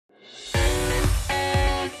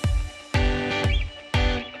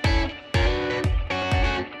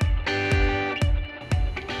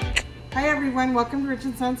everyone, welcome to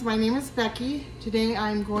Rich & Sons. My name is Becky. Today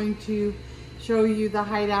I'm going to show you the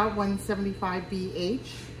Hideout 175BH.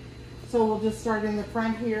 So we'll just start in the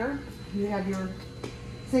front here. You have your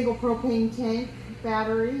single propane tank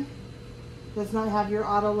battery. Does not have your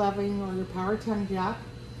auto leveling or your power ton jack.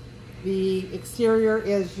 The exterior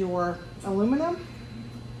is your aluminum.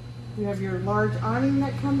 You have your large awning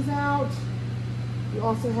that comes out. You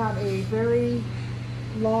also have a very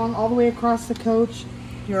long, all the way across the coach,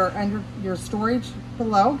 your storage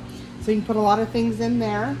below, so you can put a lot of things in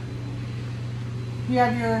there. You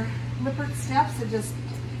have your Lippert steps that just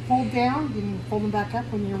fold down. You can fold them back up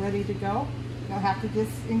when you're ready to go. You don't have to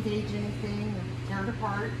disengage anything or tear it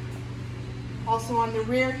apart. Also on the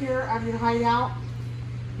rear here of your Hideout,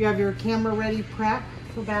 you have your camera ready prep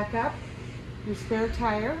for backup, your spare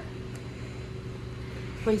tire,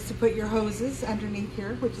 place to put your hoses underneath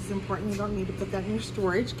here, which is important. You don't need to put that in your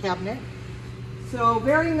storage cabinet. So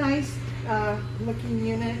very nice looking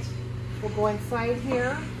unit. We'll go inside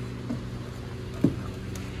here.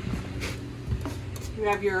 You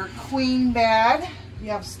have your queen bed. You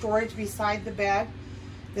have storage beside the bed.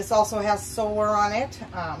 This also has solar on it,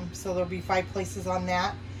 so there'll be 5 places on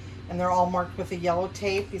that, and they're all marked with a yellow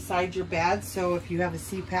tape beside your bed. So if you have a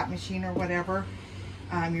CPAP machine or whatever,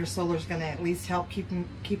 your solar is going to at least help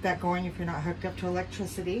keep that going if you're not hooked up to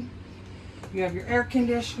electricity. You have your air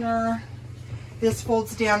conditioner. This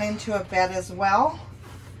folds down into a bed as well.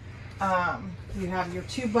 You have your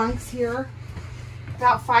 2 bunks here.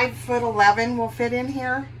 About 5'11" will fit in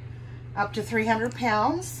here, up to 300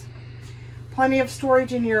 pounds. Plenty of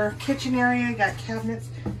storage in your kitchen area. You got cabinets,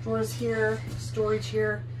 drawers here, storage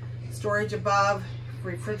above,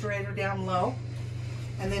 refrigerator down low.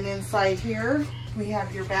 And then inside here, we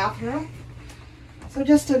have your bathroom. So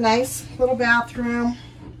just a nice little bathroom.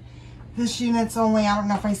 This unit's only, I don't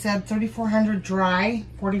know if I said 3,400 dry,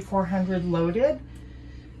 4,400 loaded.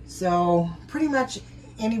 So pretty much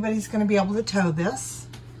anybody's going to be able to tow this.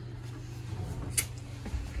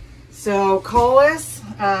 So call us.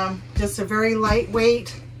 Just a very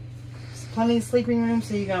lightweight. Plenty of sleeping room.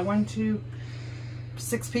 So you got 1, 2,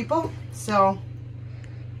 6 people. So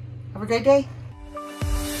have a great day.